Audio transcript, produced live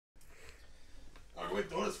we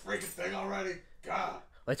do this freaking thing already? God.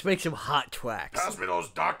 Let's make some hot tracks. Pass me those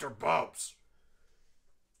Dr. Bubs.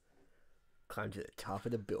 Climb to the top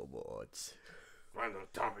of the billboards. Climb to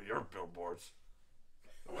the top of your billboards.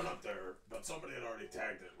 I went up there, but somebody had already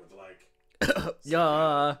tagged it with like...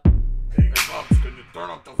 Yeah. Hey, Bubs, can you turn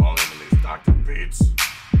up the volume in these Dr. Beats?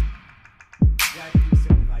 Yeah, I can do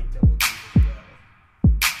some high double D as well.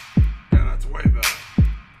 Yeah, that's way better.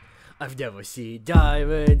 I've never seen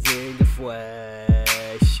diamonds in the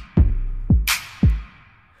flesh.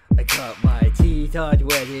 I cut my teeth on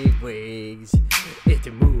wedding rings in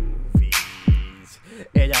the movies,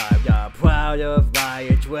 and I'm not proud of my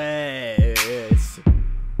address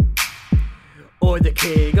or the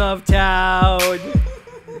king of town.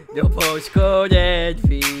 No postcode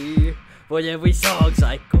envy, but every song's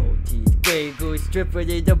like gold teeth, gray goose dripping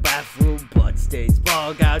in the bathroom, bloodstains,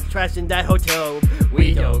 ball gowns, trash in that hotel room.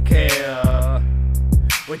 We don't care.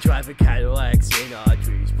 We're driving Cadillacs in our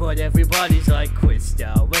dreams, but everybody's like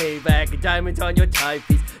crystal, way back, and diamonds on your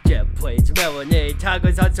timepiece, jet planes, melanin,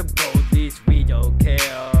 tigers on some gold leaves. We don't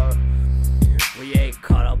care. We ain't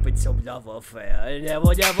caught up in some love affair, and there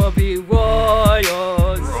will never be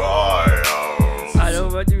royals. Royals. I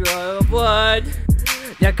don't want to royal blood.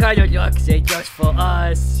 That kind of luck ain't just for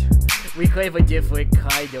us. We crave a different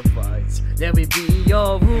kind of buzz. Let me be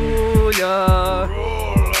your ruler.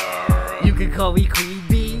 You can call me Queen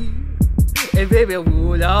Bee, and baby,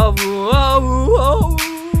 ruler.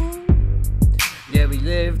 Let me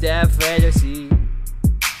live that fantasy.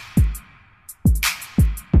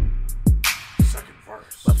 Second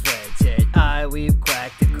verse. My friends and I, we've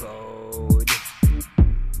cracked the code.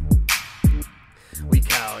 We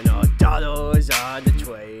count our dollars on the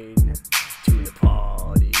train to the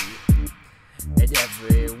party, and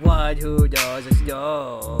everyone who knows us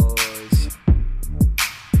knows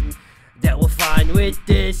that we're fine with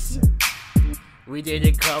this. We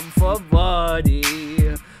didn't come for money,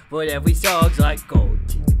 but every song's like gold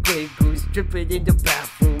teeth, gray goose dripping in the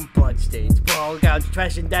bathroom, bloodstains, ball gowns,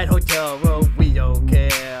 trash in that hotel room. We don't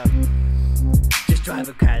care. Just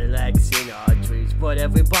driving Cadillacs in our dreams, but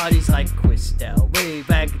everybody's like crystal, way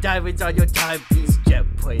back, diamonds on your timepiece, jet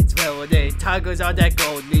planes, melanin, tigers on that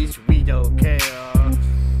gold leash. We don't care.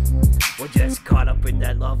 We're just caught up in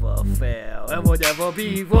that love affair, and we'll never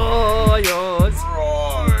be royals.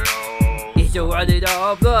 It's a run in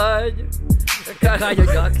our blood. The kind of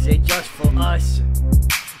luck ain't just for us.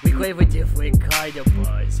 We crave a different kind of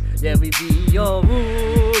buzz. Let me be your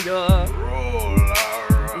ruler.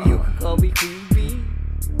 You can call me Queen Bee,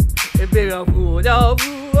 and be a ruler.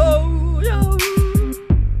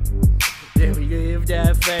 Let me live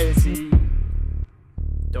that fantasy.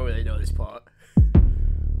 Don't really know this part.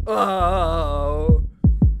 Oh.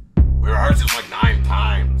 We rehearsed it like 9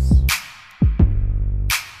 times.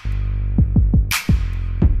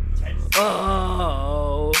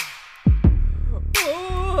 Oh.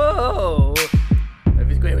 Oh.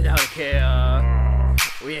 Life is great without a care.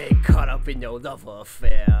 We ain't caught up in no love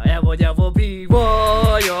affair, and we'll never be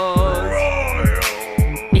royals.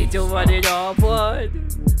 Need to run in our blood.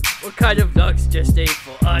 What kind of luck's just ain't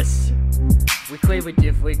for us? We claim a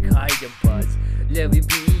different kind of buzz. Let me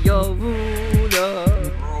be your ruler.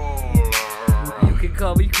 You can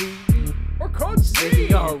call me Queen Bee, or Coach C. Let me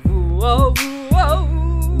your ruler.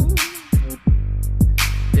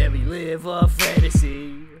 Let me live a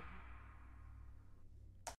fantasy.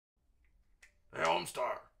 Hey,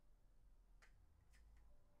 Homestar.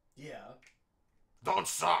 Yeah. Don't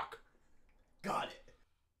suck. Got it.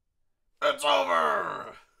 It's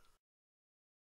over.